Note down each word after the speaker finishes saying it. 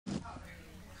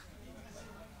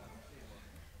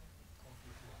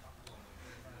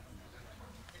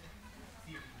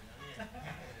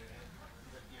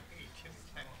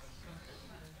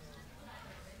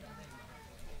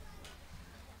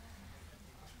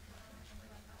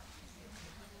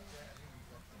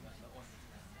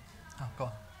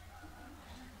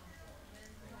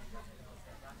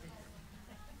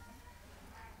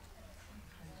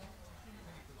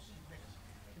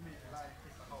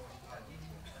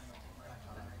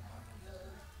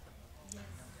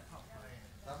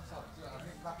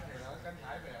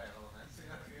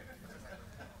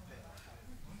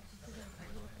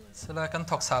là kan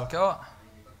thok sal kyo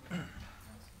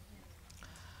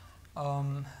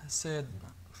se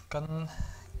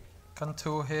kan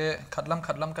thu he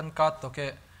khatlam kan kat to ke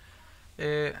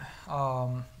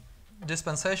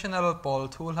dispensational pawl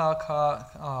thula kha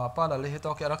palal hi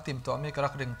to ke rak tim to mi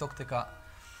karak ring tok te ka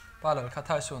palal kha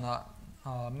thai suna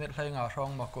minute hlai nga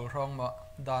rong ma kul rong ma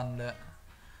dan le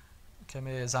ke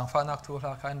me zangfa nak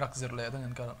thula kha in rak zir le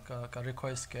dang ka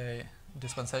request ke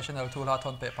dispensational thula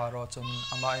thon pe paro chun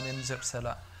ama in zip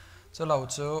sela so lau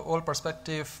chu all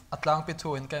perspective atlang pi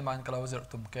thu in kai man kalo zir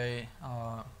tum ke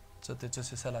chu te chu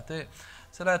sela te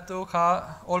sela tu kha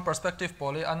all perspective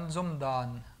poli an zoom dan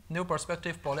new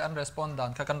perspective poli an respond dan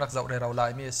kha kan rak zau re raw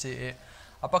lai mi si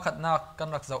apakhat nak kan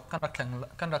rak zau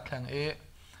kan rak thleng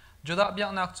juda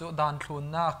biak nak chu dan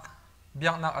thlunnak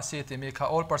biak nak asi ti mi kha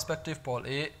all perspective pol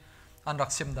an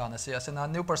rak sim dan asi asena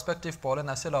new perspective pol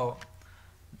na selo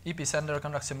epicenter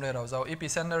kan rak sim le raw zau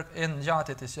epicenter in ja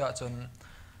te ti sia chun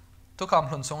tu kam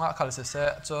hlun sunga khal se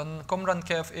chun komran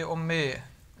cave ummi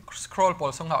scroll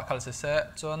pol sunga khal se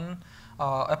chun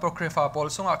apocrypha pol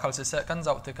sunga khal se kan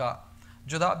zau te ka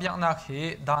juda biak nak hi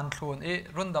dan thlun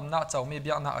rundam na chawmi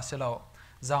biak na aselo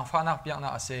zangfa nak biak na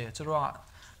ase churuanga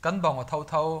kan bang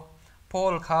thau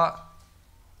pawl kha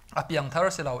apiang thar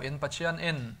silo in pachian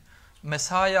in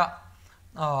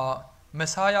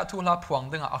messiah thula phuang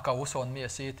denga akau son mi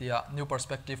ase tia new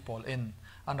perspective pawl in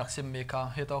an rak sim mi kha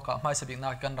he to ka mai sabik na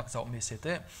kan rak zau mi se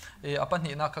te apan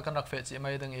ni na kha kan rak fe chi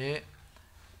mai deng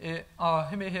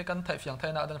hi mi he kan thai fiang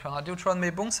thaina dang hrangah deuteron mi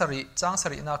bung sari chang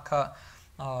sari na kha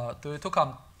tu kam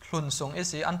hlun sung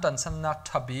isi an tan san nak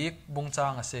thabik bung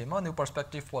chang ase mo new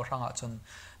perspective pawl hrangah chun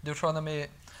deuteronomy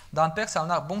dan pek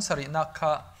salnak bung sari nak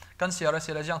kha kan siara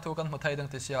sila jang thu kan muthai dang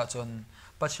te sia chun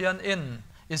pachian in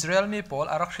Israel mi pawl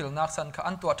arak hril nak san kha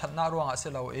an tua thatna ruanga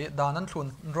silo danan thlun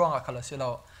ruanga khala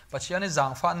silo pachian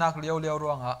zangfa nak leo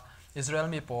ruanga Israel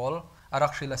mi pawl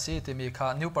arak hril asi ti mi kha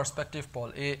new perspective pawl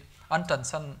an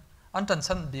tan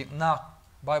san big nak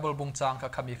bible bung chang kha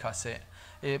khami kha se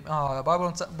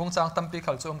bible bung chang tampi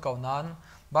khal chum kaunan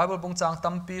bible bung chang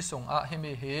tampi sung a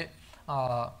himi hi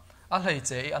a hlei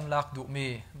che an lak du mi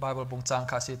bible bung chang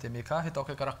kha si te mi kha hi to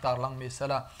ke karakter lang mi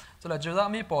sala chula juda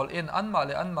mi pawl in an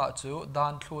ma chu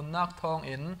dan thlun nak thawng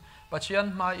in pachian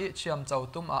mai chiam chau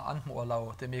tum a an mu lo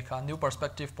te mi kha new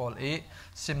perspective pawl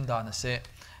sim dan ase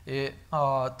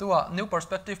tua new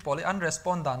perspective pawl an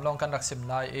respond dan long kan rak sim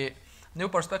lai new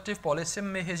perspective pawl sim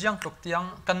mi hi jang tluk tiang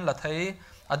kan la thei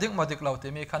adik madik lo te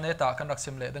mi kha neta kan rak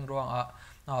sim le deng ruang a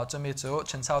chumi chu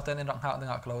ṭongin in hrangah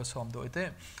denga close home do ite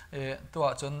tua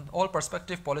chun all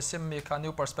perspective policy mi kha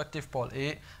new perspective pol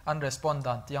an respond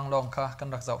dan tiang long kha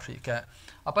kan rak zau hri ke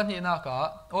apan hi na ka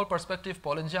all perspective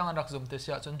pol in jang an rak zum te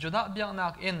sia chun juda biang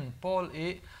nak in pol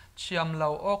chiam lo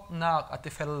ok nak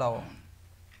atifel lo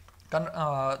kan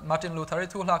Martin Luther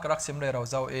thu la ka rak sim le ro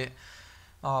zau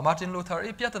Martin Luther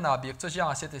piatana biak chu jang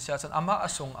ase te sia chun ama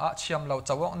asung a chiam lo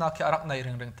chawok na kha rak nei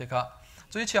ring te ka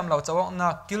chui chiam lo chawok na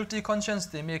guilty conscience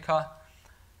ti mi kha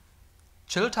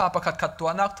chiltha pakhat khat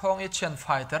tua nak thawng chen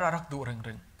fighter arak du ring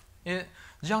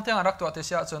jang tiang arak tua te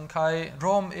sia chun khai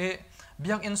rom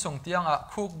biak in sung tiang a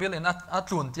khuk bil in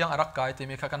atlun tiang arak kai ti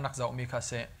mi kha kan rak zau mi kha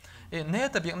se ne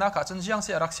ta biak na ka chun jang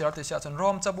se arak siar te sia chun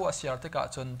rom chabu a siar te ka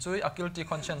chun chui a guilty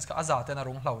conscience ka aza te na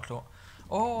rung hlau thlo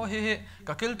hi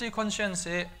ka guilty conscience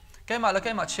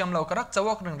keima chiam lo karak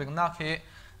chawok ring nak he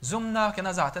zoom na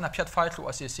kena za tena phiat fai thlu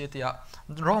asi se tia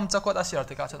rom chakot asiar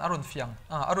te ka chon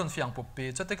arun fiang puppi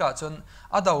chote ka chon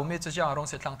adau mi chu jang rong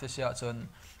se thlang te sia chon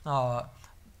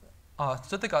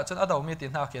chote ka chon adau mi ti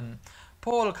nakin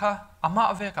pawl kha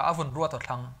ama ve ka avun ruat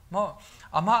thlang mo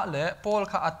ama le pawl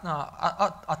kha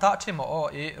ata thimo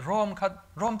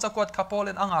rom chakot kha pawl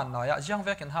in angan na ya jang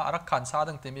ve ken ha arak khan sa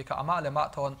dang te mi kha ama le ma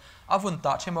thon avun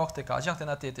ta thimok te ka jang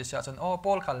tena te sia chon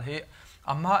pawl khal hi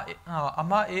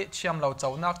ama chiam lo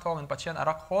chawnak thawng in pachian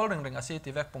arak hol ring asi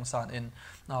ti vek pungsan in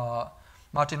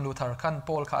Martin Luther kan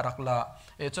pawl kha arak la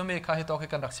chumi kha hi to ke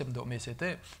kan rak sim do mi se te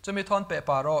chumi thon pe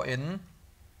paro in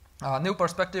new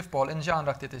perspective pawl in jan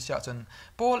rak te sia chun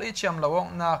pawl chiam lawong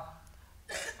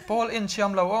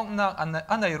nak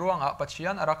anai ruang a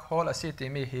pachian arak hol asi ti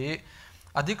mi hi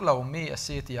adik lo mi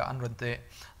asi tia an runte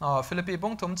Philippi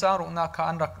bung thum chang rung na kha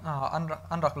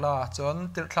an rak la chon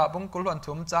tirthla bung kulwan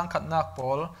thum chang khat nak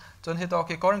pawl chon hi to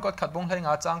ki korin kot khat bung hlei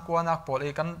nga chang kwa nak pawl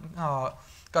kan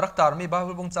karakter mi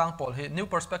bible bung chang pawl hi new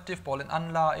perspective pawl in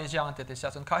an la jang te sia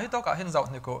chon kha hi to ka hin zau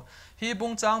ni ko hi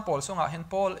bung chang pawl sunga hin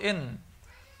pawl in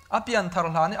apian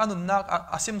tharla ni anun nak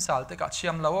asim sal te ka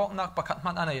chiam lawok nak pakhat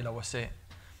man anei lo se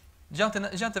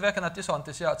jang te ve kan ati son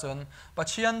te sia chun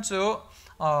pachian chu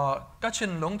ka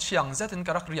chin lung chiang zetin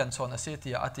karak rian chon ase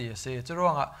tia ati ase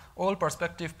churonga all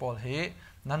perspective pawl hi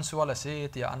nan sual ase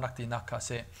tia anak ti nak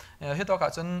ase hito ka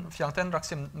chun fiangten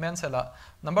raksim men sela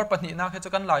number pani nak he chu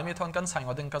kan lai mi thon kan saing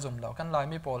oding ka zum lo kan lai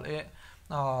mi pawl e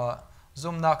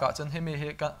zoom na ka chun hemi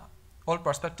he ka all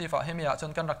perspective a hemi a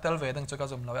chun kan rak tel ve dang chu ka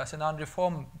zum lo asenan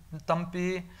reform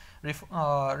tampi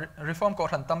reform ko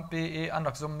than tampi e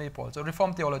anrak zum mi pawl chu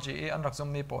reform theology e anrak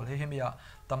zum mi pawl hi hemi a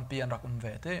tampi anrak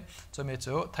ve te chu me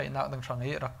chu theinak dang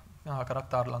thrangi rak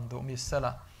karakter lang du mi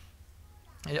sela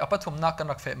e apathum nak kan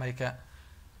rak fe mai ke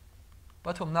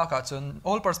pathum nak a chun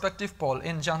all perspective pawl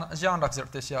in jang rak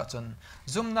zerte sia chun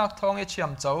zum nak thong e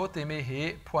chiam chau ti mi hi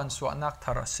phuan suah nak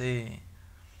tharase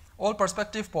all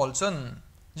perspective pawl chun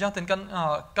jang ten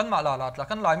kan ma la la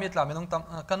kan lai mit la menung tam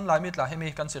kan lai mit la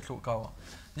hemi kan se thlu ka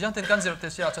jang ten kan zerte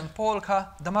sia chun paul kha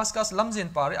damascus lamjin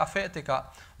pare afe te ka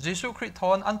jesu christ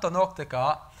thon antonok te ka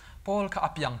paul kha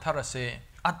apyang tharase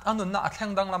anun na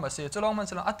athleng dang lam ase cholong man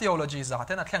chela theology za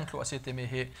ten athleng thlu ase te mi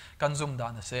hi kan zum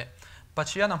dan ase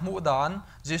pachian amu dan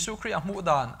jesu christ amu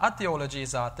dan theology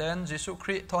za ten jesu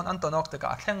christ thon antonok te ka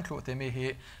athleng thlu te mi hi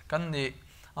kan ni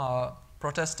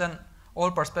protestant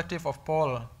all perspective of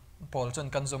paul chun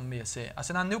kan zum mi ase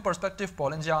asena new perspective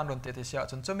paul in jan ron te te sia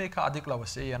chun chumi kha adik law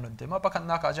ase an ron te ma pakhat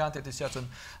na ka jan te te sia chun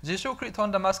jesu christ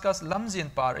thon damascus lamjin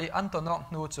par e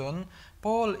antonok nu chun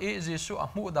paul e jesu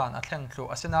amu dan athleng thlu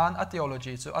asenan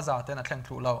theology chu aza ten athleng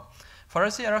thlu law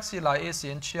pharisee araksi lai e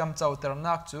sin chiam chau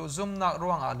ternak chu zum nak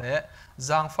ruang ale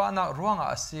zang fa nak ruang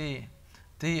ase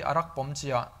ti arak pom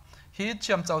chia hi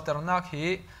chiam chau ternak hi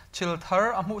chil thar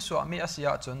amu suah mi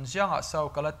asia chun jianga sau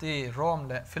kalati rom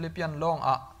le philippian long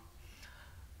a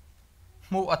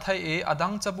mu athai e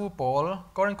adang chabu paul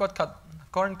korin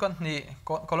kot ni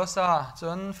kolosa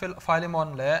chun philemon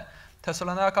le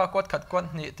thessalonica kot khat kot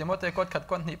ni timothy kot khat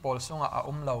kot ni paul sunga a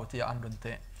umlo ti an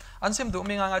runte ansim du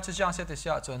mi nga chu jang se te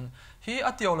sia chun hi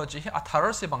a theology hi athar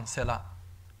se bang sela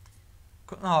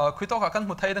khuito ka kan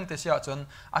mu thai dang te sia chun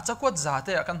achakot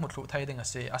zate kan mu thlu thai ding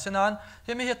ase asenan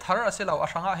hemi he thar ase law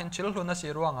hrangah hin chil hluna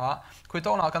se ruanga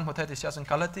khuito na kan mu thai te sia chun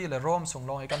kalati le rom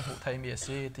sunglong e kan mu thai mi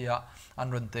ase tia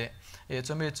anrunte e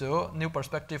chumi chu new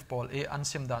perspective pawl e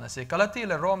ansim dan ase kalati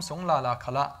le rom sung la la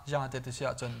khala jang te te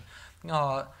sia chun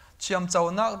chiam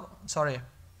chawna sorry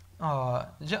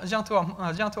jang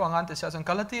tu angan te sia chun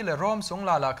kalati le rom sung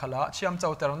la la khala chiam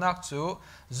chaw ternak chu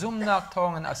zum nak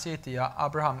thong an asetia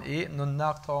abraham e nun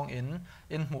nak thong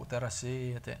in mu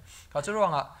terasi te ka chu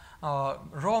ronga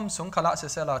rom sung khala se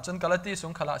sela chun kalati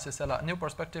sung khala se sela new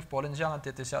perspective paul in jang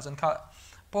te sia chun kha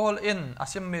paul in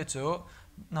asim me chu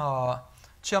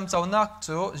chiam chaw nak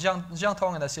chu jang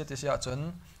thong an asetia sia chun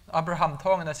abraham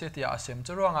thong an asetia asim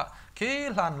chu ronga ki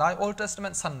hlan lai old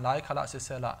testament san lai khala se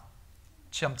sela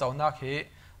chiam chaw nak hi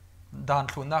dan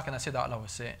thlunnak na sida law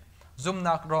se zum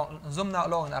nak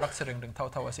long na rak sereng ring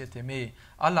thau ase te mi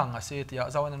alang ase tia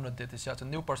zawan an runte te sia chu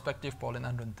new perspective pawl in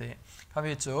an runte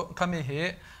kami he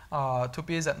to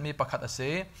be that mi pakhat ase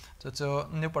chu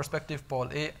new perspective pawl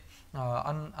e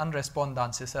an respond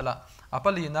dan se sela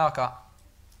apalina ka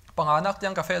panganak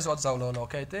tiang ka fe zot zawlo lo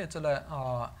ke te chule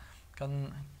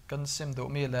kan sim du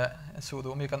mi le su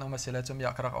du mi kan uma sele chum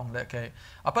ya karak ong le ke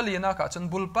apalina ka chun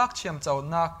bulpak chiam chaw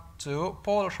nak chu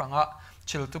paul hrangah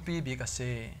chil tu pi bi ka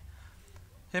se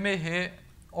hemi he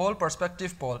all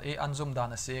perspective pawl e anzum dan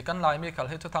ase kan lai mi khal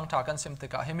he thuthang tha kan sim te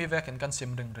ka hemi vekin kan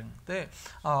sim ring te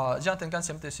jang ten kan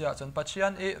sim te sia chun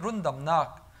pachian e rundam nak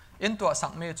in to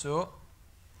sang me chu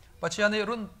pachian e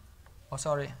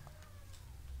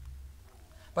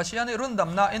pachian e rundam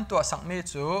na in to sang me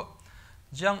chu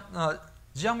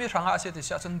jiang mi hrangah ase ti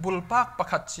sia chun bulpak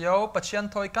pakhat chiao pachian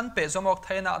thoi kan pe zomok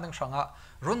theina nang hrangah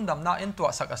rundam na in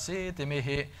tua sak ase ti mi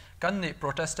hi kan ni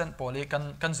protestant poli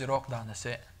kan zirok dan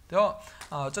ase to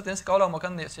chaten skola mo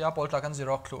kan ni sia pol ta kan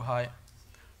zirok thlu hai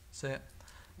se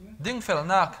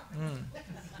dingfelnak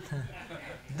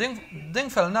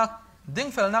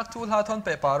dingfelnak thulha thon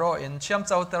pe paro in chiam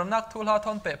chaw ternak thulha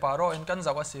thon pe paro in kan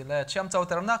zawa si le chiam chaw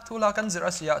ternak thula kan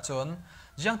zira sia chun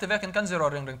jiang te vekin kan zero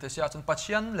ring te sia chun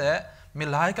pachian le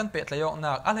milai kan pe tlayok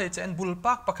nak alhei chen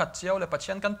bulpak pakhat chiao le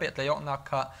pachian kan pe tlayok nak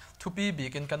kha thupi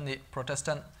bikin kan ni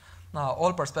protestant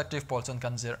all perspective pawl chun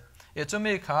kan zir e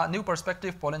chumi kha new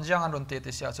perspective pawl in jiang an run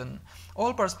te sia chun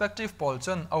all perspective pawl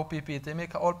chun opp te mi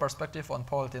kha all perspective on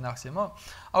pawl te naksimo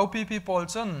opp pawl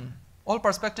chun all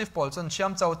perspective Pawl chun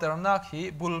chiam chau ternak hi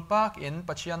bulpak in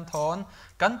pachian thon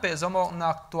kan pe zomok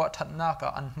nak tua thatnak ka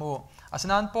anmu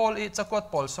asinan Pawl I chakwat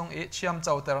Pawl song I chiam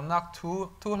chau ternak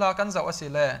thu la kan zau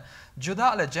asile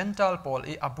Judah le Gentile Pawl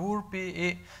I abur pi I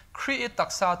khri I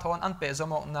taksa thon an pe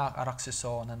zomok nak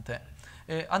araksiso nante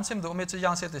ansim du me chu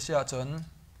yang se ti sia chun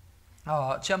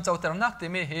chiam chau ternak ti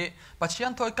mi hi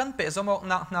pachian thoi kan pe zomok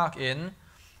nak in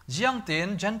jiang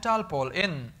tin Gentile Pawl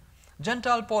in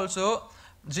Gentile Pawl chu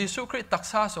Jesu Christ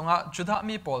taksa songa Judah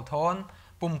mi Pawl thon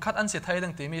pum khat an se thai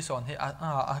dang ti mi son hi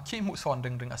a khi mu son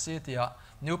ding ase tia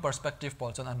new perspective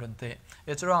Pawl chon an run te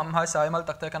echura mai sai mal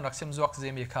takte kan raksim zuak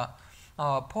zemi kha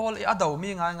Paul I adau mi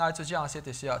ngai chu jiang se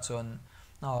ti sia chon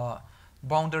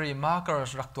boundary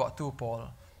markers rak to tu Paul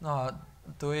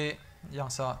tui yang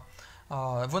sa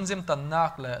vunzim tan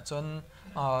nak le chon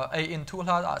ai in thu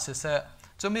hla a se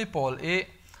chumi Paul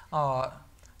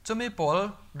chumi Paul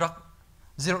rak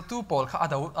 02 Paul kha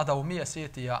adau mi ase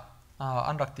tia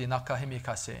an rak ti nak ka himi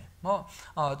kha se mo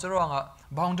churanga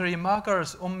boundary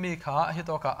markers ummi kha hi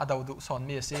to ka adau du son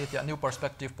mi ase tia new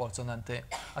perspective Paul chon ante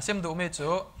asem du mi chu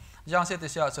yang se ti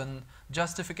sia chon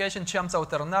justification chiam chau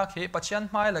ternak hi pachian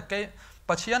mai le kai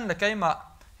pachian le kai ma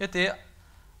heti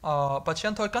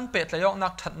pachian thoi kan pet layok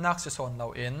nak thatnak se son lo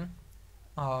in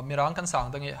mirang kan sang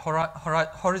dangi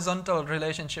horizontal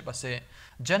relationship ase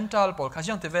Gentile Pawl kha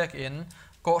jang te vek in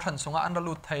ko ran sunga an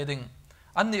ralut thai ding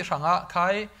an ni hrangah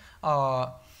khai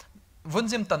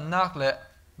vunjim tannak le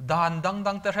dan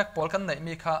dangdang te rek Pawl kan nei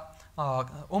mi kha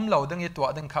lo ding I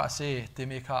tua ding kha ase ti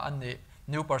mi kha an ni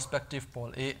new perspective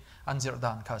Pawl I anjir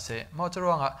dan kha se mo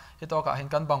chuanga hitoka hin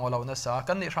kan bangolo na sa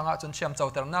kan ni hrangah chun chiam chau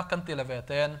ternak kan ti leve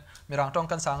ten mirang tong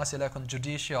kan sanga sele kon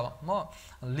judicial mo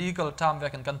legal term ve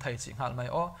kan thai chi ngal mai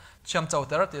o chiam chau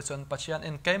ter ti chun pachian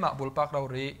in keima bulpak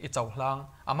rauri I chau hlang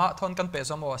ama thon kan pe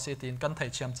zomo ase tin kan thai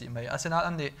chiam chi mai asena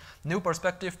an ni new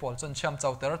perspective Pawl chun chiam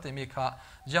chau ter ti mi kha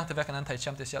jang te ve kan thai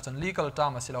chiam ti sia chun legal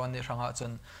term asilo an ni hrangah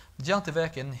chun jang te ve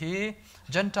ken hi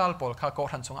Gentile Pawl kha ko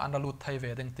ran chung an lut thai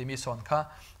ve ding ti mi son kha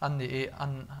an ni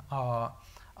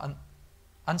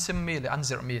an sim mi le an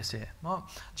zir mi se mo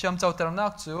chiam chau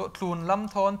ternak chu tlun lam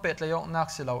thon pet layok nak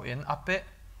silo in ape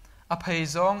aphei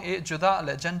zong I Judah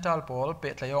le Gentile Pawl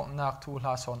pet layok nak thu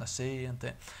hla son ase ante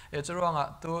chuanga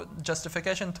tu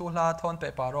justification thu hla thon pe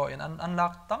paro in an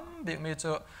lak tam bi mi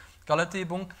chu kalati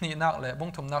bung ni nak le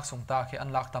bung thum nak sung ta khi an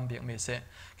lak tam bi mi se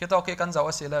ke to ke kan zaw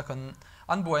ase le kon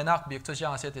an buai nak bi chu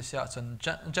jang se ti sia chun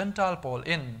Gentile Pawl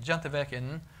in jang te vek in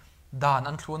dan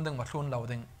an thlun ding ma thlun lo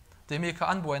ding ti mi kha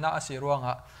an buai na ase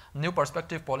ruanga new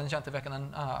perspective Pawl in jang te vek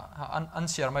an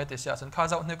share mai ti sia chun kha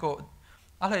zaw ne ko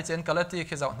alai chen kalati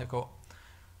khi zaw ne ko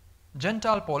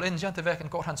Gentile Pawl in jang te vek in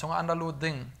ko ran song an lut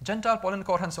ding Gentile Pawl in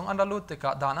ko ran song an lut te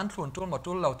ka dan an thlun tul ma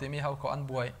tul lo ti mi hau ko an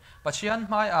buai pachian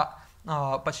mai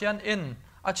pachian in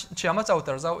chiama chau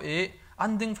ter zau I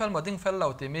an ding fel ma ding fel lo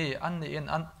ti mi an ni in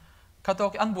an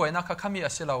katok an buai na kha khami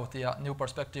asilo tia new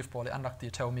perspective Pawl an rak ti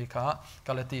theu mi kha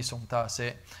kalati sungta se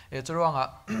chuanga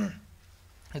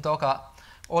hitoka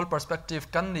all perspective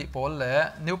kan ni Pawl le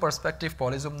new perspective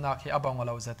Pawl zum nak hi abang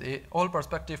lo zat all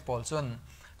perspective Pawl chun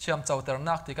chiam chau ter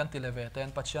nak ti kan ti leve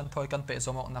ten pachian thoi kan pe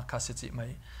zomok nak kha si chi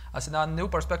mai asina new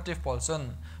perspective Pawl chun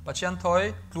pachian thoi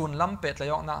tlun lam pet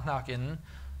layok nak nakin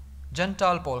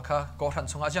Gentile Pawl kha ko ran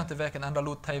sunga jang te vekin an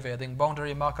ralut thai ve ding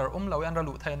boundary marker lo an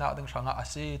ralut thai na ding hrangah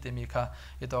asi ti mi kha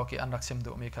itoki an raksim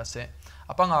du mi kha se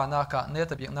apanga na ka ne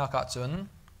ta bik na ka chun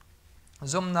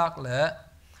zum nak le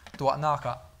tua na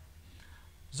ka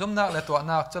zum nak le tua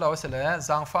nak chalo se le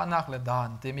zang fa nak le dan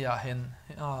ti mi a hin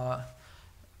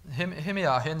him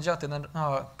ya hin ja ten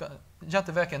ja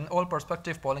te vekin all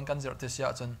perspective polling kan zir ti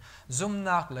sia chun zum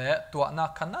nak le tua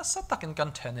nak khana sa takin kan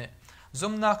thene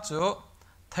zum nak chu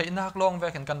theinak lawng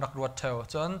vekin kan rak ruat theu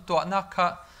chon tuahnak kha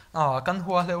kan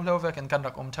hua hleu vekin kan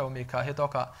rak theu mi kha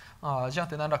hetoka jang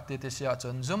tin an rak ti sia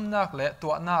chon zoomnak le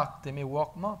tuahnak ti mi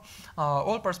walk ma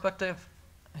all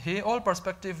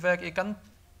perspective vek I kan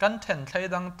then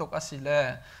thleidang tuk asile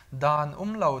dan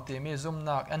lo ti mi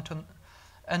zoomnak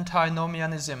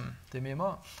antinomianism ti mi mo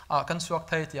kan suak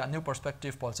thai tia new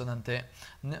perspective Pawl chanante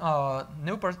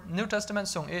new testament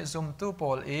song e zoom tu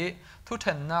Pawl e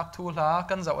thuthennak thula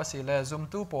kan zaw asile zoom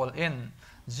tu Pawl in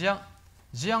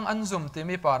jiang an zoom ti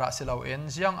mi para silo in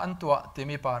jiang an tua ti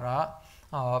mi para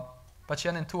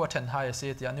pachian in tu attend high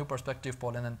se tia new perspective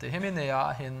Pawl ante hemi ne ya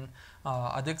hin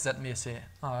adik zat mi se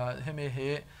hemi he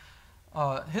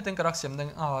hitting karak sim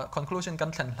ding conclusion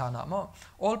kan thlen hlana mo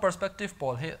all perspective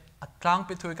Pawl he atlang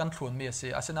pi thui kan thlun mi se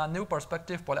asina new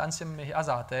perspective Pawl an sim mi hi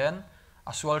azaten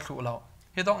aswal thu lo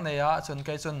hi dok ne ya chun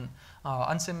kai chun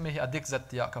an sim mi hi adik zat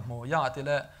tia ka mu ya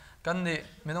atile kan ni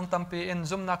minong tampi in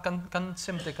zoom na kan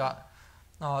sim tika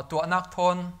tuahnak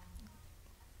thon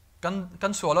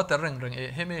kan sualo ter ring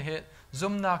e hemi he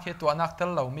zumnak he tuahnak tel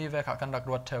lo mi ve kha kan rak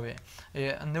ruat thewe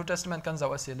e New Testament kan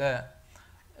zaw asile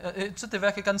chuti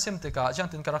ve ke kan sim te ka jang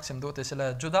tin karak sim do te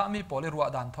sile juda mi poli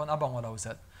ruwa dan thon abang lo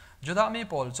zet juda mi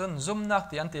pol chun zumnak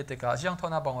ti an te te ka jang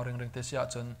thon abang ring te sia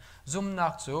chun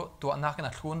zumnak chu tuahnak na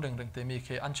thlun ring te mi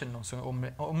khe an chin long sung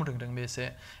ring me se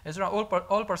ezra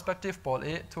all perspective pol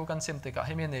e thu kan sim te ka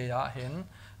hemi ne ya hen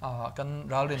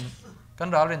kan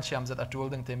ralin chiam zat atul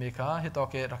ding te mi kha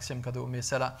hitoke raksim kadu mi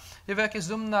sela ivek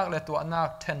zumnak le tuahnak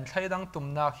then thaidang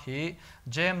tumnak hi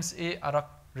James e arak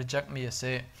reject mi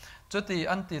se chuti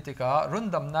anti tika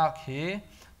rundamnak hi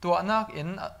tuahnak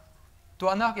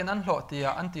in an hlo tia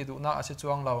anti du na ase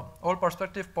chuang lo all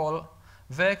perspective pol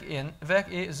vek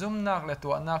e zumnak le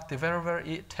tuahnak ti ver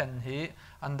e then hi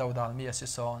an dal mi ase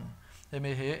son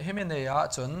hemi ne ya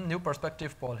chun new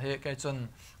perspective pol he ke chun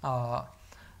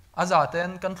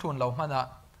azateng kan thlun lo mana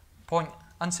point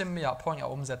ansim mia point a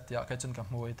zet tia ke chun ka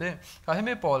hmui te ka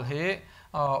hemi pol he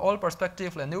all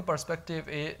perspective le new perspective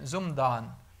e zoom dan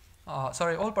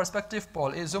all perspective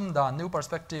pol e zoom dan new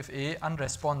perspective e an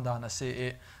respond dan ase e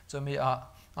chumi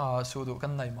sudu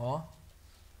kan nai mo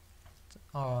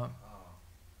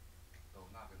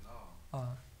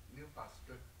new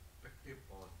perspective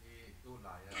pol e tu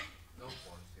Lian no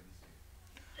pol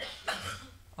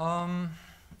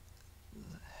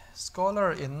scholar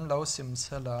in lo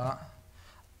simsela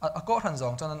ko than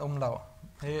zong chanan lo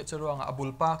he churuanga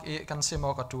abul pak e kan simo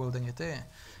ka tool ding ite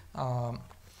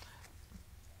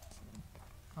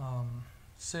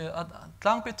se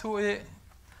tlang pi thu e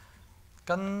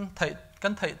kan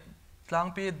thai tlang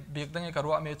pi big dang e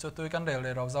karwa me chu tu kan rel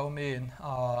le ro zau min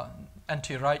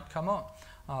anti right kamo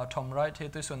tom right he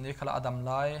tu sun ni khala adam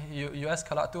lai US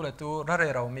khala tu le tu ra re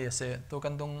ro me se tu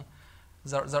kan dung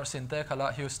zar sinte khala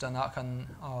Houston a kan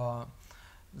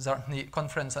zar Hnih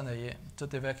conference anei chu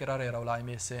te ve kira re ro lai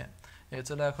me se e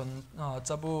chula kun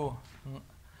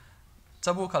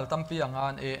chabu khal tampi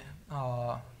angan e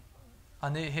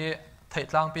ani he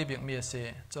theitlang pi bik mi se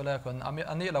chula kun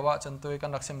ani lawa chan tu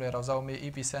kan raksim le ro zau mi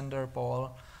epicenter pawl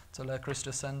chula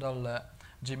Christus Sandal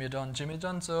Jimmy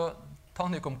John chu thong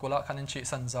ni kum kula khanin chi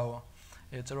san zau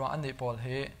e chura ani pawl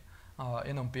he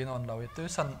inum pin on lawi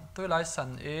tu lai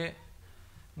san e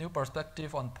new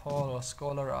perspective on pawl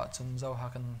scholar a chun zau ha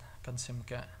kan sim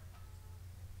ke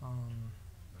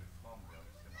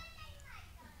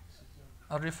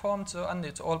a reform chu ani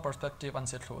chu all perspective an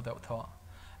se thlu deuh tho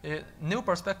e new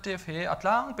perspective he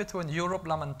atlang between Europe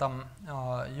lam an tam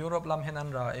Europe lam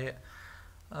hinan ra e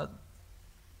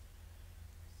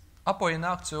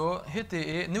apoinak chu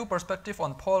hiti new perspective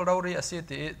on pawl rauri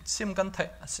asiti sim kan thai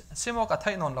simo ka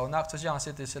thai non lo nak chu jang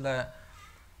asiti sile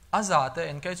azate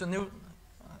en ke chu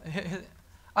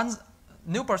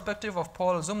new perspective of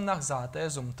pawl zum nak zate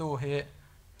zum tu he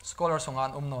scholar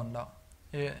songan non la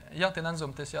e yang tenan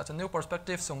zum te sia new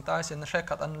perspective sung ta sin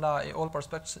hrekat an la e all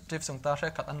perspective sung ta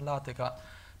hrekat an la te ka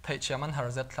thai chaman har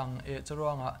zet thlang e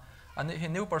churonga ani he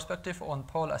new perspective on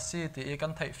pawl asiti e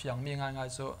kan thai fiang mi ngai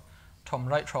chu thom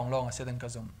right thong long ase den ka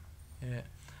zum e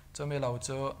chumi lo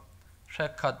chu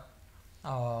hrekat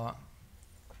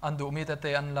andu mi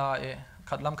te an la e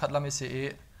khatlam isi e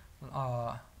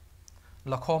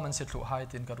lakhom an se thlu hai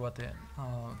tin ka ruate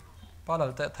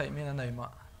palal te thai mi na nei ma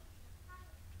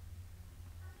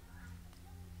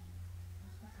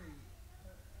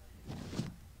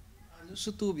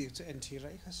su tu bi chu anti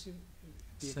right khasim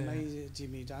bi mai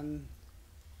Jimmy dan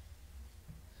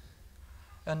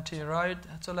anti right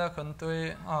chola khon tui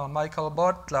Michael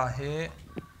Bott la he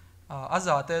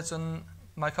azate chun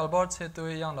Michael Bott se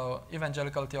tui yang lo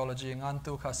evangelical theology ngan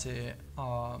tu kha se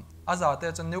azate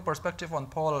chun new perspective on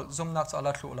pawl zumnak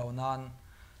chala thlu lo nan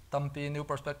tampi new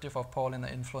perspective of pawl in the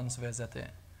influence ve zate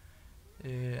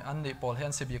e anni pawl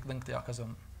hen se bik dang te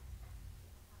akazum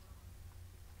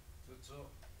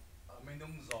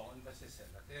minung zong an va se se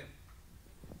la te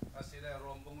asila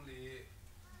rombong li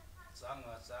chang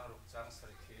ruk chang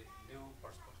sarki new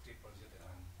perspective project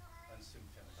an sim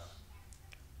fen ta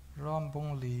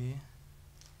rombong li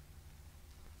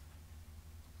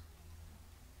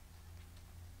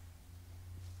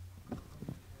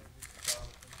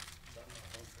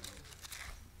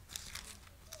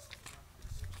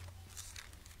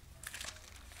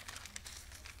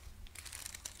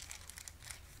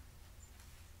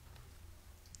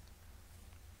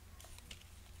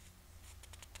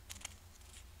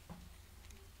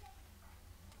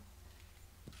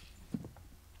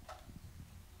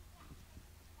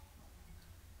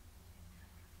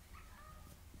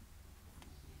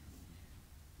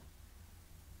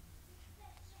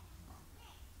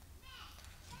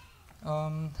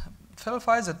fel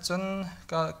fai zet chun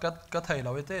ka thei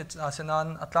lo ite asinan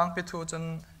atlang pi thu chun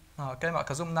ke ma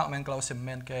ka zum nak men klau sim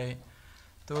men ke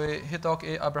tui hitok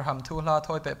e Abraham thula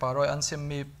thoi pe paroi an sim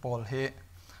mi pawl hi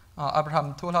Abraham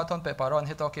thula thon pe paron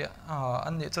hitok e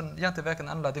an ni chun yang te vekan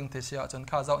an lading te sia chun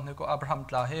kha zau ni ko Abraham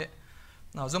tla hi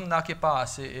na zum na ki pa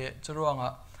si e churuanga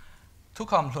thu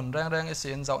kham hlun reng e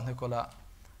sin zau ni ko la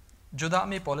juda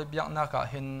mi pawl biak na ka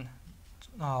hin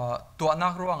tua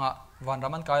nak ruanga van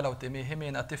raman kai lo te mi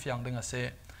himin atifyang ding ase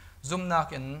zum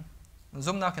nak in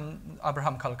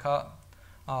Abraham khalkha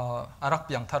arak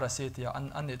piang thara se tia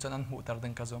an ni chon an hu tar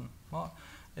ding ka zum ma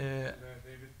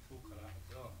David thu khala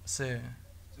se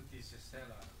chuti se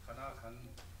sela khana khan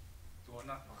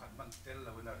tuana pakhat man tel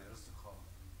la wena re su kho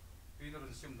pi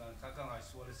run sim dan kha ka ngai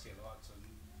suwa le se lo chon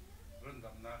run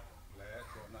dam na le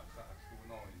tuana kha thu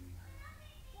no in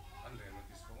an le lo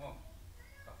dis ko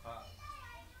ka kha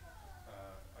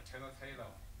a chela thai lo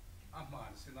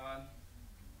aman sinan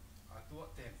a tu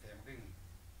tem ding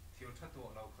thiu tha tu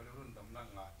lo khol run dam na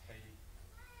nga thei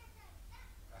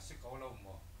a si ko lo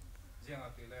mo jiang a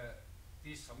ti le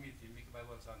ti sami ti mi ka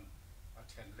ba chan a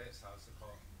then le sa se ko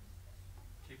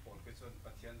ki pol ke chon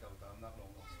pathian dau dam na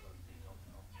long lo so ti thau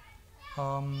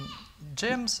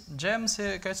James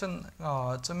he cái chân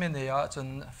cho mình này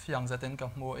chân phiang ra đến cái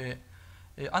mùa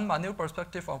an mà new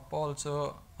perspective of Paul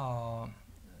cho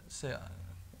sẽ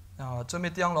cho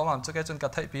mình tiếng lo mà cho cái chân cái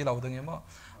thấy bị lâu đừng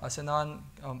mà sẽ nan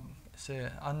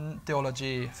sẽ an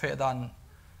theology phê đan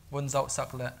vun dạo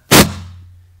sắc lệ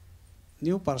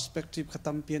new perspective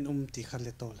khatam pian ti khan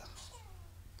le to la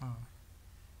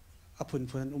a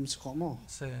phunsko mo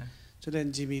sẽ cho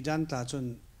nên Jimmy dan ta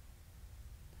chun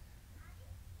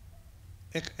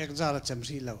ek zara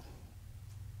chamri lo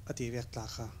ati vek tla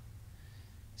kha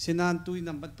sinan tui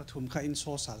nambat pathum kha in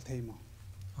so sal thei mo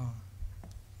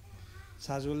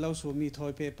sa zu lo su mi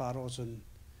thoi pe paro chun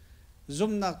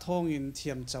zum nak thong in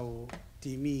thiam chau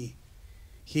ti mi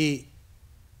hi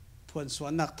phuan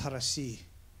suah nak tharasi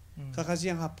kha kha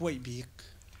jiang ha poi bik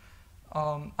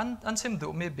an sim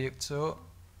du mi big chu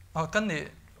kan ni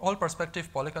all perspective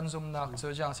polikan zum nak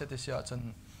chu jang se ti sia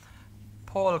chun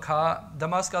Paul kha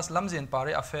Damascus lamzin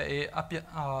pare afe e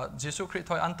Jesu Christ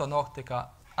thoi antonok tika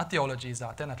a theology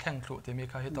za ten a thleng thlu te mi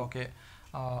kha hi to ke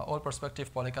all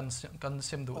perspective Paul kan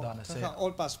sim du dan se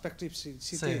all perspective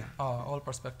si all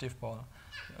perspective Paul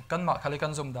kan ma khali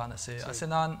kan zum dan se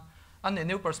asinan an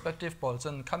new perspective Paul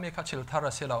chen khami kha chil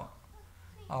thara se lo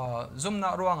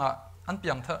zumna ruanga an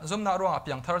piang thar zumna ruanga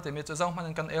piang thar te mi chu zang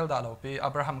man kan el da lo pi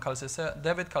Abraham khal se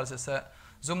David khal se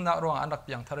zumna ruanga an rak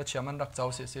piang thar chiaman rak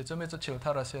chau se chu mi chu chil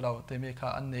thara se lo te mi kha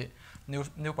an ni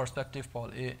new perspective Paul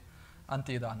e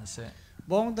anti dan se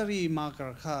boundary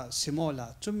marker kha simola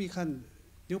chumi khan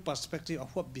new perspective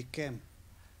of what became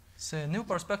se new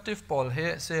perspective Paul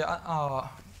he se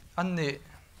an ni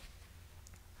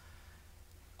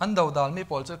an dau dal mi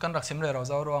Paul chu kan rak sim le ro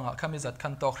zaw ruanga khami zat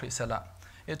khan tok hri sela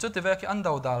e chu te veki an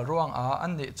dau dal ruang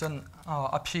an ni chun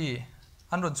a phi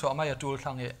an run chu mai atul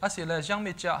thlang e asile jang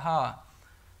mi cha ha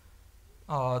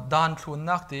dan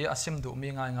thlunak ti asim du mi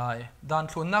ngai dan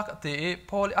thlunak ti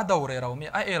Paul adaw re raw mi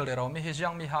a el re raw mi hi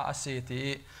jang mi ha ase ti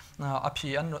a phi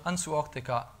an suak te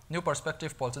ka new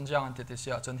perspective Paul chen jang an ti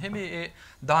sia chun hemi e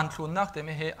dan thlunak te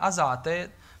mi he azate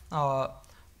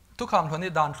tu kham thoni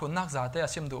dan thlunak za te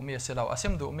asim du mi se law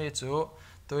asim du mi chu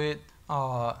tui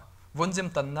vunjim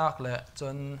tan nak le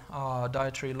chun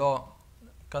dietary law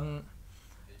kan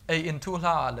a in tu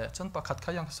la le chun pakhat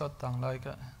khayang sot tang lai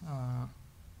ka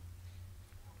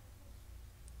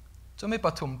chumi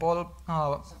pathum Paul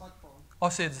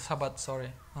osid sabat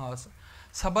sorry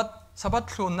sabat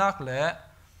thlunak le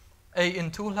a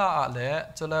in tu la le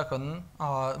chula kan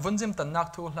vunjim tan nak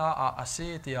tu la asi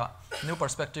tia new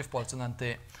perspective Paul chunante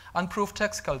unproved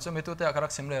text culture mi tu te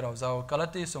akarak simle raw zaw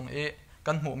kalati sung e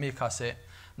kan mu mi kha se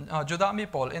juda mi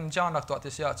Paul in jan rak to ti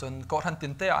sia chun ko han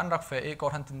tin te an rak fe e ko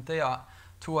han tin te a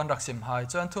thu an rak sim hai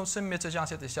chun thu sim mi che jang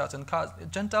se ti sia chun kha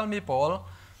gentle mi Paul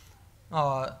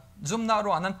zumna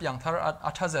ro anan piang thar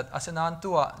athazet asenan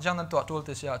tua jangnan to tul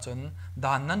ti sia chun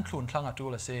dan nan thlun thlang a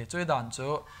tul ase choi dan chu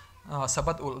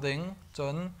sabat ul ding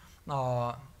chun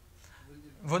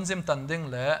vunjim tan ding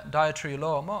le dietary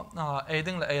law mo a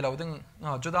ding le a lo ding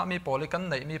juda mi Paul kan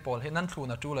nei mi Paul hinan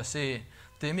thluna tul ase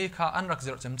ti mi kha an rak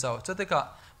zir chem chaw chatika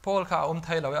Paul kha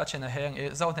thai lo a chena heng e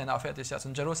zau thena fe ti sia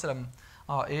chun Jerusalem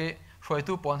e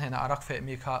hroitu Paul hena arak fe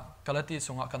mi kha kalati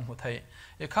sunga kan hu thai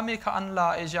e khami kha an la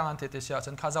e jang an ti sia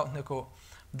chun kha zau ne ko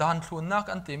dan thlunak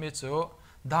an ti mi chu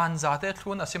dan zate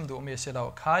thlun asim du mi se lo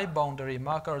khai boundary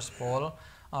markers Paul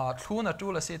thun a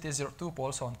tu la si ti zir tu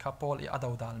pawl son kha pawl I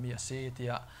adau dal mi si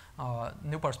tia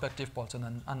new perspective pawl chun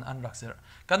an raksir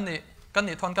kan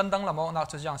ni thon kan dang lamo nak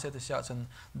chu jang se ti sia chun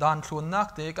dan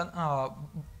thlunnak te kan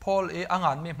pawl e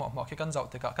angan mi mo ki kan zau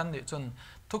te ka kan ni chun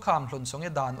thukham hlun songe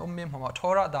dan ummi mo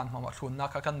thora dan mo thlunnak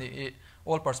kha kan ni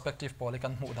all perspective pawl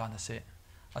kan mu dan ase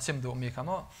asim du mi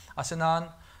khamo asinan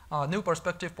new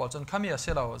perspective pawl chun khami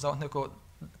aselo zau ne ko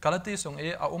kalati song e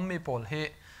a ummi pawl he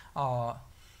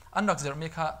an rak zir mi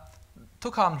kha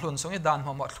thukham hlun songe dan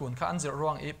mo thlun kha an zir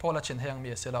ruang e pawl a chin heng mi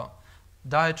aselo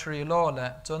dietary law le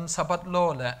chun sabat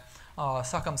law le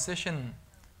circumcision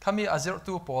khami azir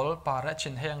tu pawl para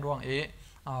chin heng ruang e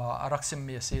araksim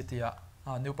mi ase tia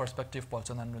new perspective pawl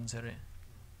chun an run zeri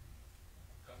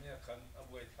khami khan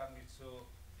aboi thang ni chu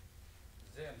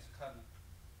james khan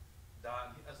dan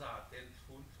hi azaten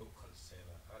thun thu khal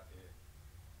sela ate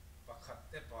pakhat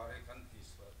te pare kan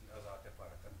tiswa azate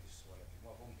pare kan tiswa la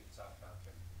mo hung bi cha ta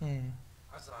ken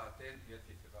azaten ye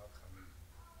ti ka kham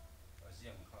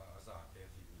aziang kha azate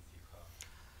ti mi ti kha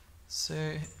se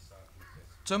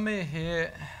chumi he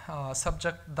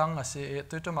subject dang ase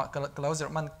tuituma closer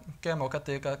man kemo ka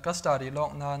te ka study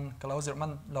long nan closer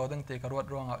man loading te ka ruat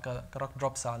ronga ka rak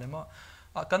drop salemo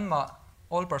kan ma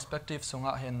all perspective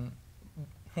sunga hen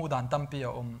hu dan tampi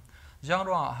jang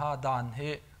ro ha dan he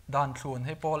dan thlun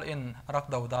he pawl in rak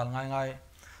dau dal ngai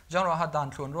jang ro ha dan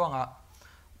thlun ronga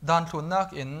dan thlun nak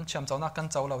in cham chawna kan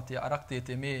chawlo ti arak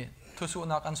ti mi thusu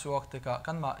nak an suak te ka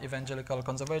kan ma evangelical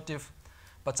conservative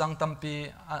pachang tampi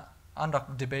an rak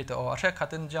debate o rek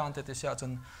khatin jan te sia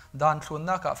chun dan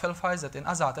thlunna ka felfai zatin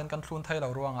azaten kan thlun thai lo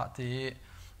ruanga ti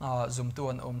zum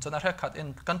tuan chun rek khat in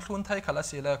kan thlun thai khala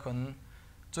sila khun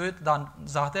chuit dan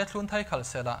zate thlun thai khal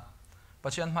sela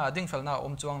pachian ma ding felna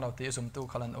chuang lo ti zum tu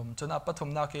khalan chun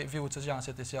apathumna ke view chu jang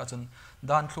se ti sia chun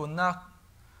dan thlunna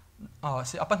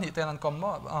si apani ten an kom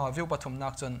view pathumna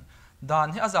chun dan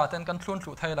hi azaten kan thlun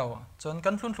thlu thai lo chun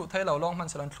kan thlun thlu thai lo long man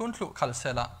selan thlun thlu khal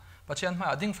sela pachian ma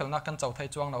ding felna kan chau thai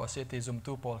chuang lo ase ti zum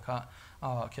tu pawl kha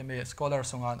kemi scholar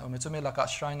sungan omi chumi laka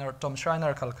tom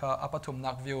shriner khal kha apathum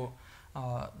nak view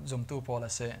zum tu pawl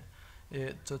ase e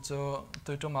chu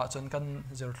tuituma chun kan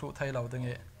zir thlu thai lo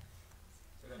dingi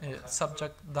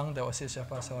subject dang de ase sia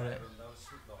pa sorry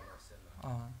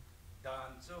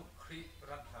dan chu khri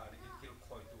rat ha ni kil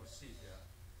khoi tu si ya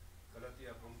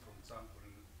kalatia bum thum chang ul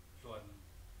tuan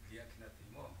lian khna ti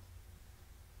mo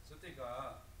sutika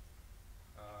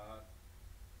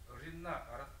rinnak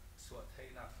arak suah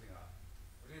theinak linga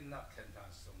rinnak thlen dan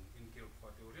song in kil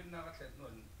khoi tu rinnak thlen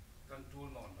non kan tul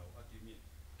non lo atimi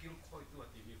kil khoi tu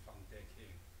atimi phang te khe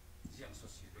jiang so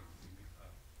si le ti mi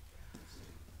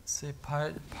se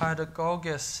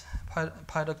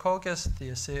pedagogus ti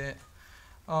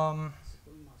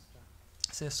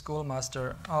se school master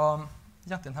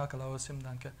yak tin ha kalo sim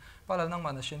dan ke pala nang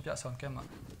man shin pya son ke ma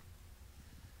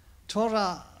thora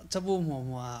chabu mo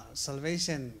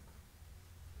salvation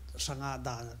hrangah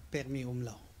dan pek mi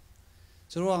lo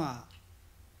churonga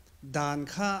dan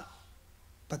kha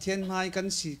pathian mai kan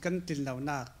si kan til lo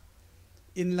nak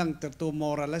in lang ter tu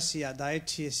moral sia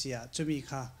dietary sia chumi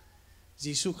kha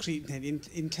jisu christ nen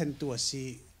in thlen tu si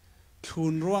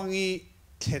thun ruangi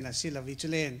thena si lawi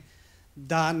chulen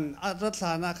dan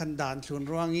arathlana khan dan thun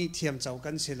ruangi thiam chau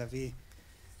kan si lawi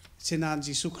sinan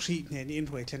jisu christ nen in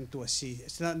hoi thlen tu si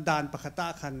sinan dan pakhata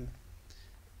khan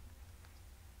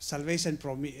salvation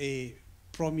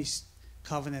promise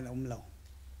covenant lo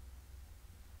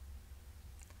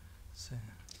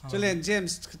chulen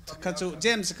James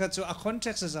khachu a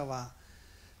contract zawa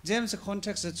James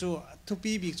contract chu to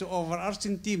be big to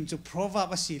overarching team to proverb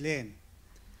a silen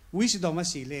wisdom a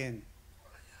silen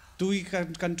tui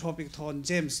kan topic thon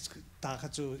James ta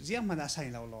khachu jiam mana sai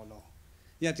lo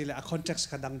ya tile a contract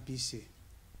kadang pc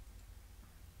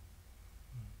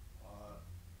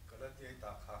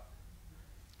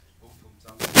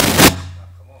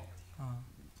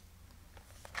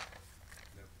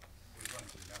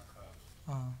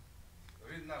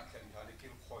rinnak thlen ha ni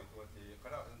kil khoi tu ti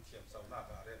kara han thiam sau na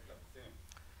ka re la te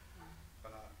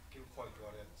kana kil khoi tu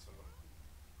re so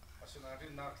asuna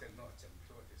rinnak thlen no chem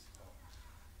tu ti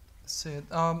se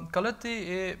kalati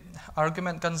e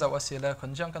argument kan zaw asila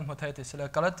khunjang kan muthai ti sila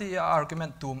kalati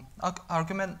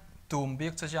argument tum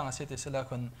bik chajang ase ti sila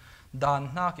khun dan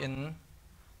nak in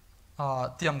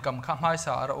tiam kam kha mai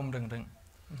sa ara ring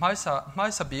mai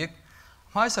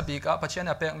sa bik a pachian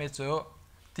a pek me chu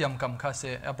tiam kam kha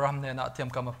se Abraham ne na tiam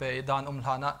kam pe dan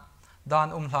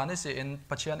umhlani se in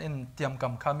pachian in tiam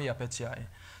kam kha mi ape chia e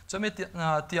chumi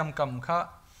tiam kam kha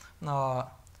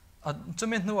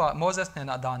chumi nuwa Moses ne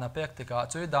na dana pek tika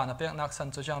chui dana pek nak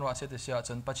san chu jang ro ase ti sia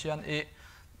chun pachian e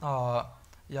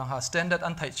yang ha standard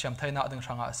an thei chem thaina ding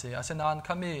hrangah se asenan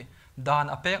khami dan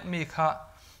apek mi kha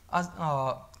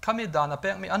khami dan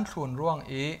apek mi an thlun ruang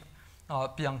e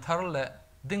piang thar le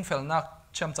ding felnak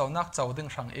chem chawnak chaw ding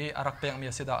hrang e arak pek mi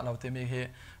sida lo te mi he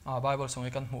bible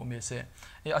songai kan hmu mi se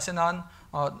e asenan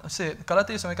se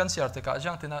kalati songai kan siar te ka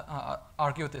jang tina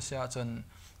argue te sia chon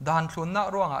dan thlunna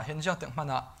ruanga hen jang te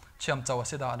hmana chem chaw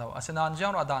sida lo asenan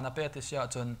jang ra dan ape te sia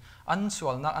chon an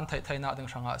sualna an thei thaina ding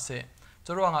hranga se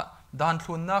churuanga dan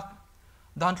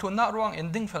thlunna ruang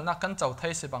ending felna kan chaw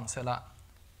thei se bang sela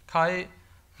khai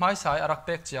mai sai arak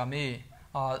pek chiami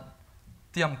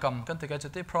tiam kam kan te ka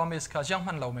chute promise kha jang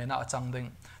man lo mena achang ding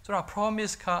chura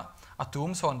promise kha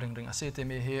atum son ring ase te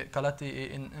me he kalati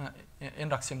in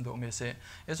raksim do me se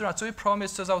ezra chui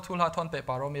promise to zau thula thon pe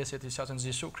paro me se ti cha chon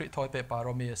jisu khri thoi pe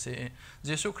paro me se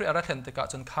jisu khri ara thlen te ka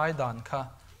chon khai dan kha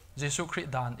jisu khri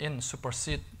dan in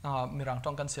supersede mirang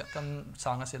tong kan se kan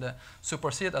sang ase le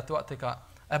supersede atwa te ka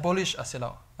abolish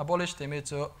aselo abolish te me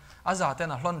chu aza te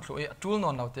na hlon thlu e tul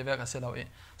non lo te vek aselo e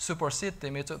supersede te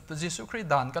me chu jisu khri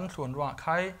dan kan thlun ruang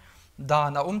khai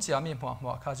dan a chiami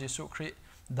hwa kha jisu khri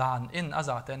dan in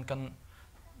aza ten kan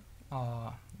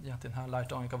yang tin ha lai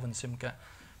tong ka vun sim ke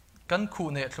kan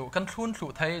khu ne thlu kan thlun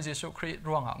thlu thai jisu khri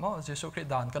ruanga mo jisu khri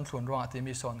dan kan thlun ruanga ti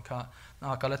mi son kha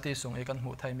kalati sung e kan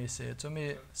hmu thai mi se chumi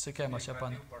sike ma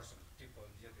chapan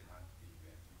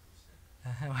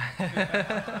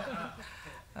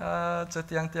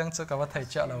tiang chu ka wa thai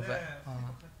cha lo ve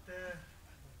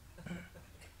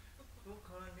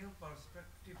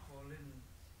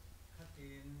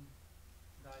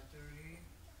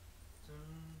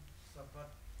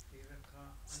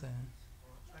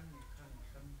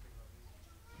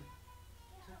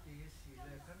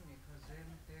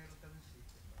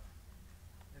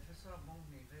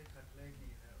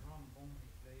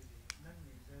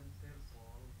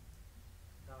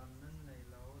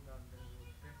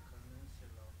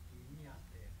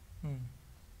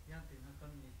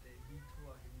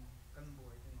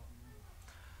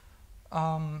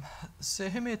se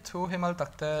hemi thu hemal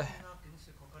takte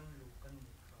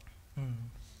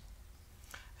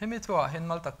hemi thu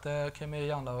hemal takte kheme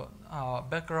yang lo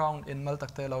background in mal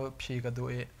takte lo phi ga du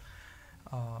e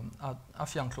a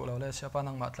fyang thlu lo le siapa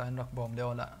nang mat lain rak bom le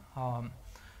ola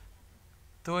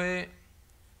toi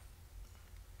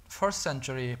first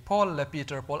century paul le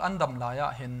peter paul andam la ya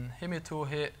hin hemi thu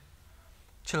he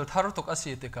chil thar tuk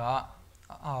asi tika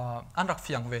an rak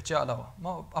fyang ve cha lo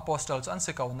mo apostles an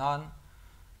se kaunan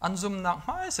an zum nak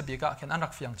mai se bi ka khen an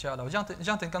rak fyang cha lo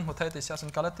jang ten kan hu thai te sia san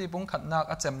kalati bung khat nak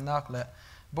a chem nak le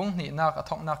bung hnih nak a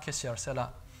thok nak khe siar sela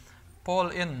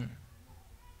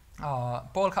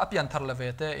paul kha pian thar le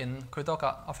ve te in khuito ka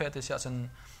a fe te sia san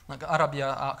arabia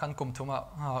khan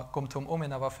kumthum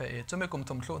umena wa fe e chume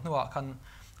kumthum thlu hnuwa khan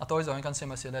atoi zong kan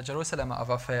sema se le jerusalem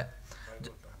ava fe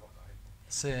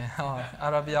se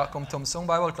arabia kumthum sung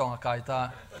bible tlong kai ta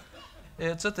e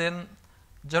chutin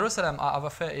jerusalem ava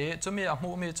fe e chumi a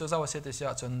hmu mi chu zaw se te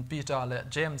sia chun peter le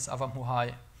james ava hmu hai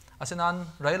asinan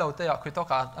railo te a khuito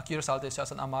ka akir sal te sia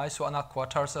san amai suana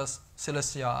quarters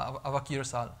cilicia ava kir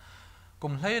sal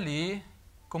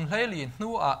kumhleli hnu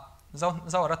a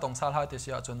zaw ra tong sal hai te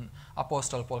sia chun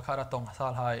apostle paul khara tong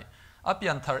sal hai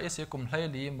apian thar isi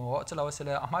kumhleli mo chalaw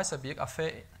sele amai sabik a fe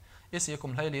isi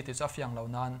kumhleli ti cha fyang lo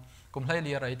nan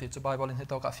kumhleli rai ti chu bible in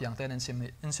hito ka fyang ten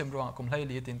in sim ruang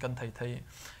kumhleli tin kan thei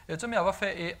e chumi ava fe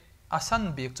e asan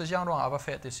bik chu jang ruang ava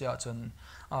fe ti sia chun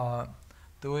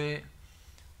tui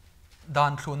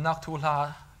dan thlun nak thula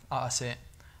ase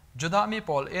juda mi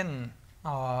pawl in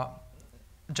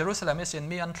jerusalem is in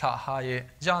mi an thla hae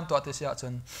jan to te sia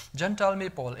chun gentile mi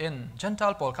pawl in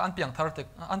gentile pawl kha an piang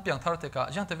thar te ka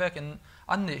jang te vek in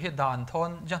an ni hi dan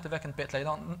thon jang te vek in pet lai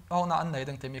no na an nei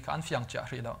ding te mi kha an fyang cha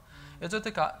hri lo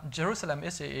ejote ka jerusalem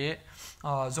is e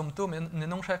zum tu min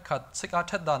nung hre khat sika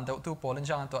that dan de tu pawl in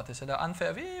jang to te sela an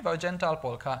fe vi va gentile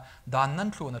pawl kha dan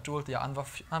nan thluna tul tia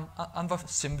an va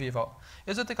sim vi va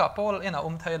ejote ka pawl in a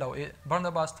thai lo e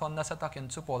barnabas thon na satakin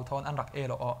chu pawl thon an rak e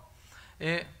lo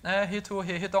hi thu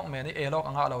hi tok me ni elok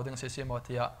anga lo ding se se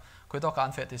motia khuito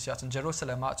kan fe ti sia chun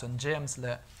jerusalem a chun james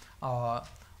le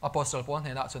apostle paul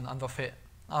ne na chun an va fe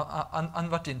an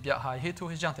va tin pia hai hi thu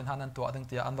hi jang tin hanan to ading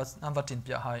tia an va tin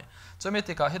pia hai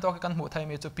chometika hi tok kan mu thai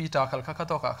me chu peter khal kha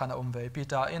to ka khana ve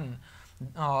peter in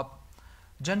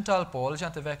gentile paul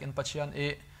jang te vek in pachian e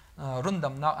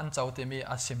rundam na an chau te mi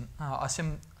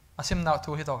asim na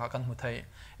thu hi to ka kan mu thai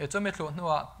e chome thlu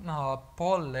hnuwa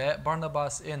paul le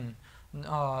barnabas in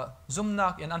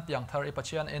zumnak in an piang thar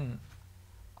ipachian in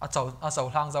a chau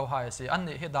hlang zau hai si an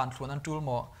ni he dan thlun an tul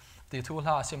mo ti thu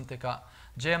hla sim te ka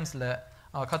james le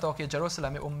khatoki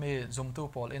Jerusalem ummi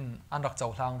zumtu pol in anrak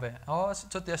chau hlang ve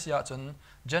chutia sia chun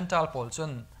gentle pol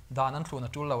chun dan an thluna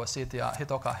tul lawa sitia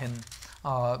hitoka hin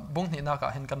bung ni na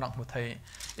ka hin kanak mu thei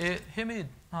hemi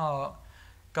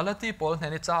galati pol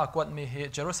neni cha kwat mi hi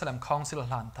Jerusalem council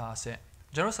hlan ta se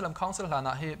Jerusalem council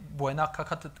hlana hi boina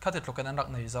khatit lokan anrak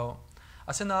nei zo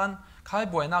asinan khai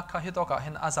boina kha hitoka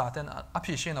hin azaten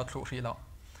aphishin a thlu ri lo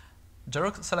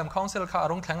Jerusalem council kha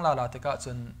arung thleng la te ka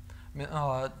chun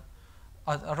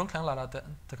arung thleng la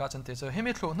te ka chun te so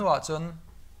hemi thlu nuwa chun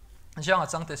jang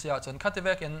achang te sia chun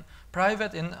khativek in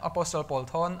private in apostle paul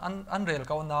thon an rel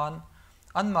kaunan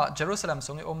anma Jerusalem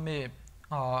sungi ummi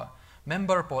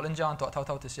member paul in jang to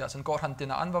thau te sia chun ko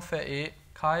hantina anwa fe e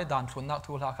khai dan thunnak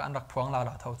thula kha anrak phuang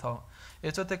la thau e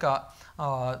chote ka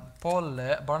paul le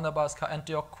barnabas kha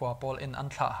antioch khwa paul in an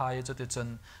thla hai chote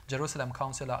chun Jerusalem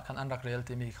council a khan anrak rel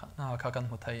ti mi kha kan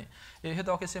mu thai e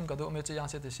hido ke sim ka du me chi yang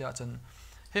se te sia chun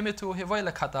hemi tu hi voi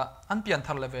la khata an pian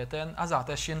thar le ve ten aza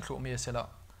te shin thlu mi sela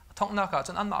thongna ka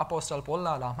chun an apostle paul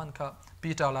la man kha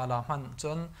peter la man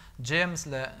chun james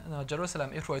le Jerusalem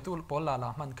i roi tu paul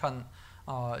la man khan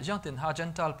yang tin ha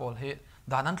gentle paul he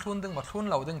danan thlun ding ma thlun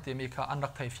lo ding ti mi kha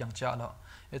anrak thai fiang cha lo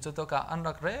e chu to ka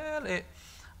anrak rel e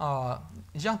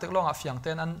yang tek long a fiang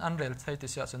ten an rel thai ti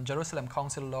sia chun Jerusalem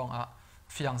council long a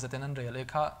fiang zaten an rel e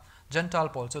kha gentle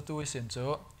paul chu tu sin chu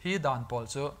hi dan paul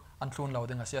chu an thlun lo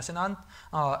ding a sia sinan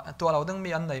to lo ding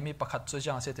mi an nei mi pakhat chu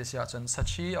jang se ti sia chun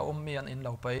sachi a ummi an in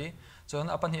lo pai chun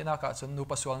apan hi na ka chun nu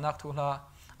paswal nak thula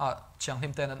chiang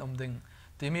him ten an ding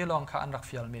timi long kha anrak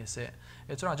fial me se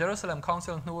e chuna Jerusalem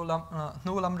council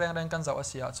nu lam reng kan zaw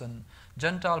asia chun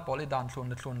gentle poli dan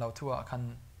thlun lo thua khan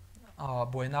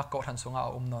boina ko than sunga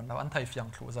non lo an thai fiang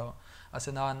thlu zo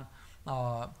asinan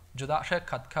juda hrek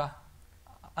khat kha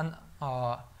an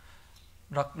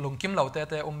rak lungkim lo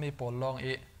te ummi pol long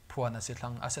e phuan asi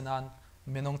thlang asinan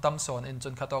minung tam son in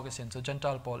chun khatok sin chu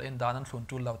gentle pol in dan an thlun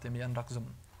tul lo te mi an rak zum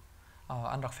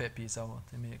an rak fe pi zo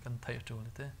te mi kan thai tu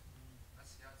le te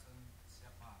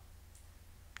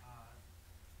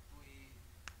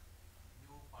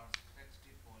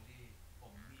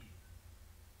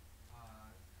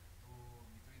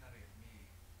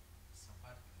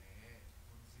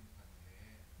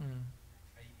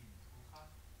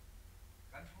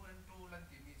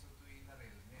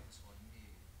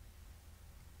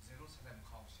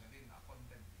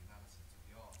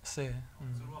se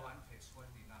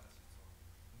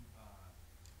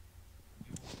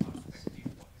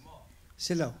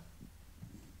silo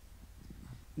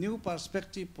new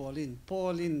perspective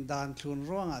Paulin dan thlun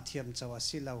ronga thiam chawa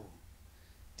silo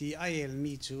ti il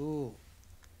mi chu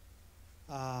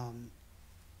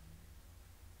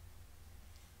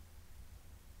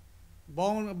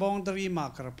boundary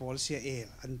marker Paul sia el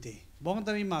ante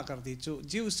boundary marker ti chu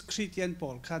Jews Christian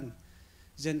Paul khan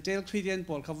Gentile Christian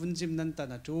Paul khavun jim nan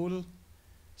tan atul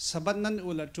sabat nan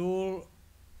ula tul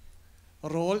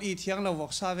role i thiang la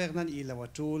wok sa vek nan i la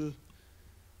watul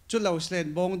chu lo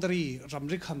slen boundary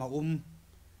ramri khama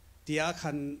tia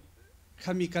khan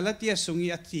khami kalatia sungi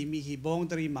ati mi hi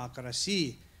boundary marker si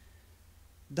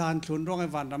dan thlun rong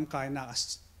ewan ram kaina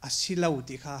asilau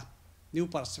ti kha new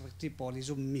perspective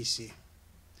Paulism mi si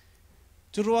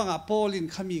churuanga Paulin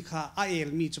khami kha a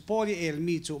el mi chu Pauli el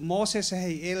mi chu Moses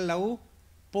hei el lau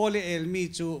Pauli el mi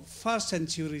chu first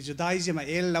century Judaism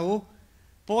el lau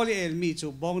Pauli el mi chu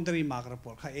boundary marker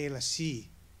Paul kha el si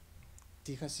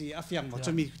ti kha si afiang mo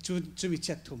chu mi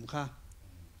chat thum kha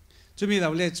chu mi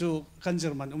law le chu kan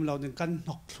German law ding kan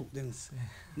nok thlu ding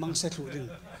mang se thlu ding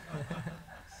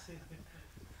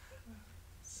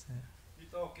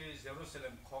ito ke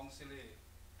Jerusalem council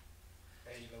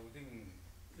ai law ding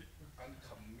an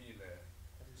kham mi le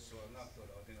suah nak to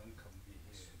law ding an kham mi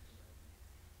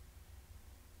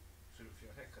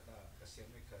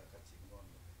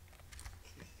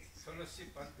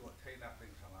fellowship an tu theinak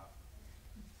ding thanga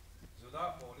juda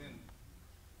polin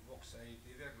vok sai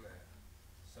direk le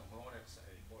samhong rek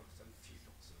sai bol san fi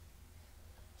lok su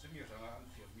chumi ranga an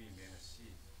fi mi me na si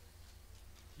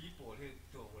hi pol he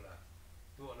to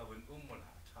la wen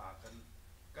la tha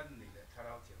kan ni le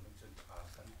tharau thiam nam chun a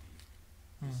kan ti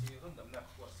si ron dam na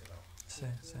ko se la se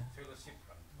fellowship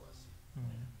kan to si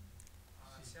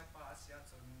asia pa asia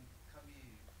chun khami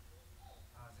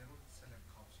Jerusalem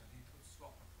council ni thu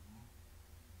swak pathum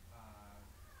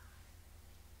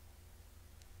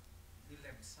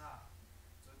dilemsa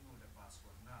chun nu le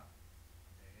password na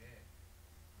de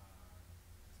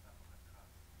sta pa kha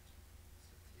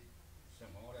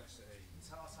samhong rek sai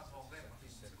sa hong re ma ti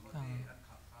an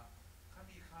kha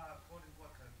khami kha calling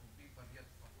what kha tu big pariat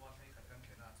patwa thai kha kan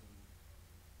khena chun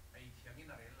ai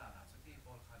thiangin a rel la na chu ti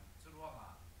pol khan chu ruanga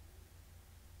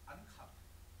an kha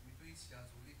mi tui รีเชีย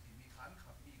จูริที่มีขัน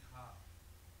ขับมีขา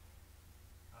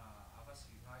อาวั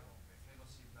สิไงองเป็นเฟโล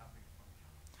ชิพนักเป็นฟัง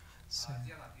เ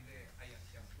จ้าหน้าที่เลยไอ้ยังเ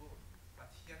ทียมตัวปัจ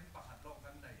เจียนประหัตลง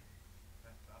กันใน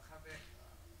ข้าเวก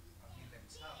มีแหล่ง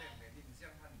ชาเล่นเลยนี่เจ้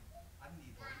าท่านอันนี้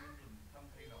โดยรุ่นท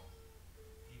ำให้เรา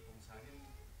ที่ผมใช้นี่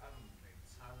อันแหล่ง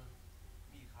ชา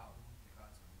มีข่าวที่การ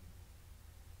จุด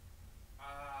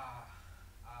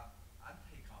อันใ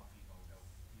ห้ข่าวฟีเขาเดียว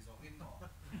มีสองนิดหน่อย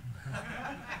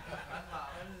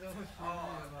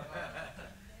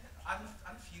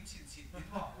อันฟิล์มชินนิด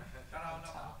หน่อยก็เราน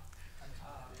ะ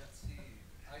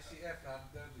ICF kan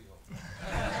derby.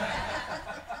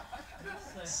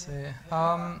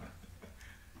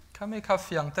 Kami ka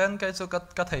fiang ten kai chu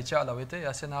ka thei cha lo ite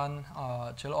asinan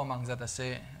chil omang zat ase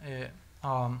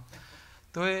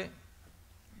tui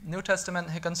New Testament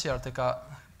he kan share te ka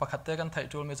pakhat te kan thei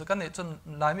tul me chu kan ni chun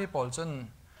lai mi pol chun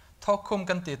thok khum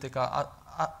kan ti te ka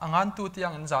angan tu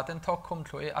tiang in zaten thok khum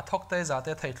thlui a thok te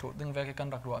zate thei thlu ding ve kan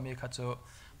rak ru mi kha chu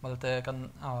malte kan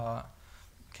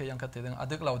ke yang ka te ding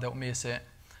adik lo deuh mi se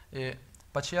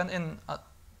pachian in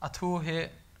athu he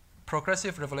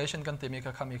progressive revelation kan ti mi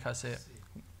kha khami kha se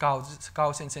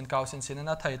kau sin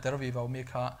na thai ter vi vau mi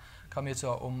kha khami chu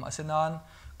asinan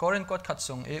korin kot khat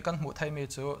sung kan mu thai mi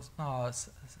chu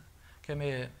ke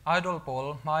me idol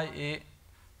pawl mai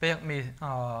pek mi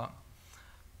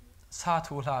sa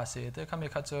thu la se te khami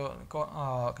kha chu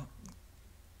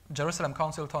Jerusalem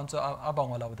Council thon chu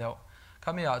abang lo deuh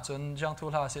khami a chun jang thu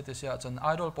la se te sia chun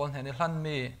idol pawl he ni hlan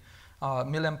mi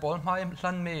milem pawl mai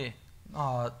hlan mi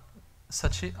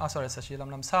sachi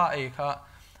lam sa ai kha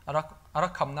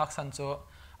arak khamnak san chu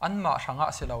anma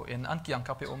hrangah silo in an kiang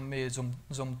kapi ummi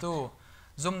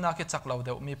zum na ki chak lo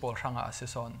deuh mi pawl hrangah se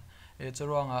son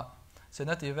churuanga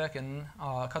senati vekin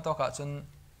khatoka chun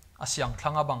asyang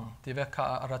thlanga bang ti vek kha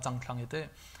ara chang thlang ite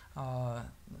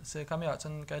se kamia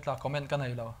chun kai tla comment kan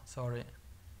ai lo sorry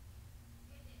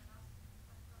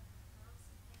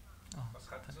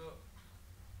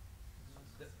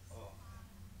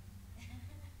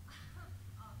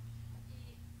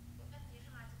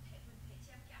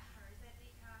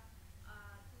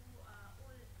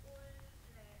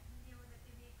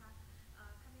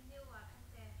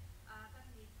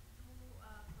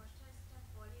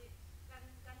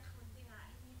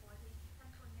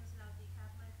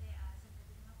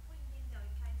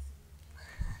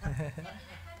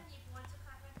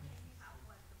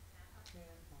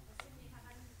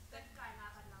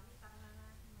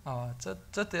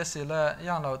这这是了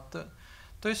让老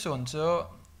对选择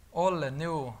all the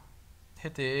new 迄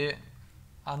个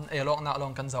an elok na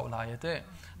long kan zau lai te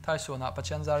thai suna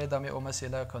pachen zari dami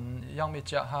omasila kon yang mi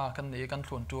cha ha kan ni kan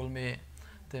thlun tul mi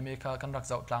te mi kha kan rak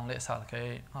zau tlang le sal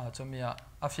ke chumia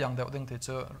afyang deuh ding te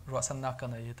chu ro san nak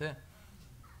kan ai te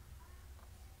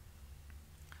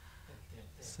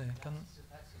se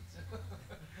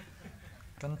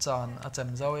kan chan a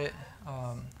chem zau e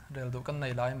rel du kan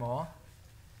nei lai mo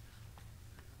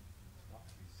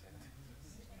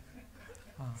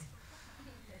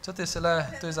cho thì sẽ là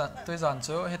tôi dàn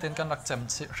chỗ hay tên căn đặc chấm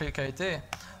khi cái thế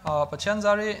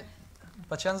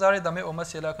pachen zari đam mê ôm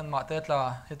sẽ là căn mát tết là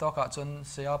hay to cả chun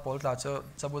sẽ pawl là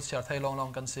cho bút share thay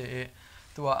long căn sẽ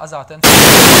tua azat tên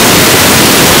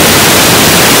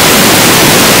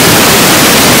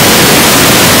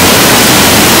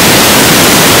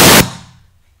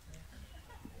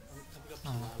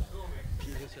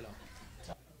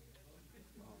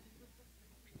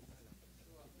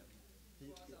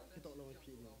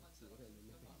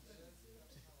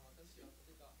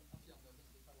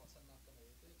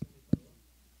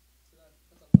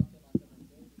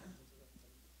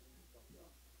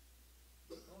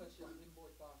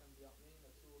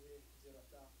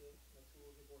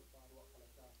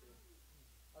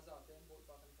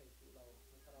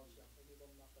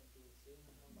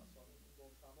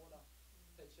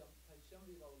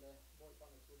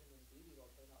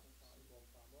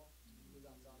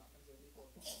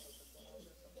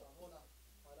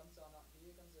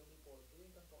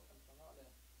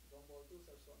tu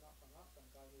sa so na khanga kan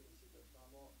kai ni si de ma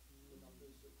mo tu nam tu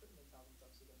su khut men ta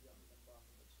cham si kan ya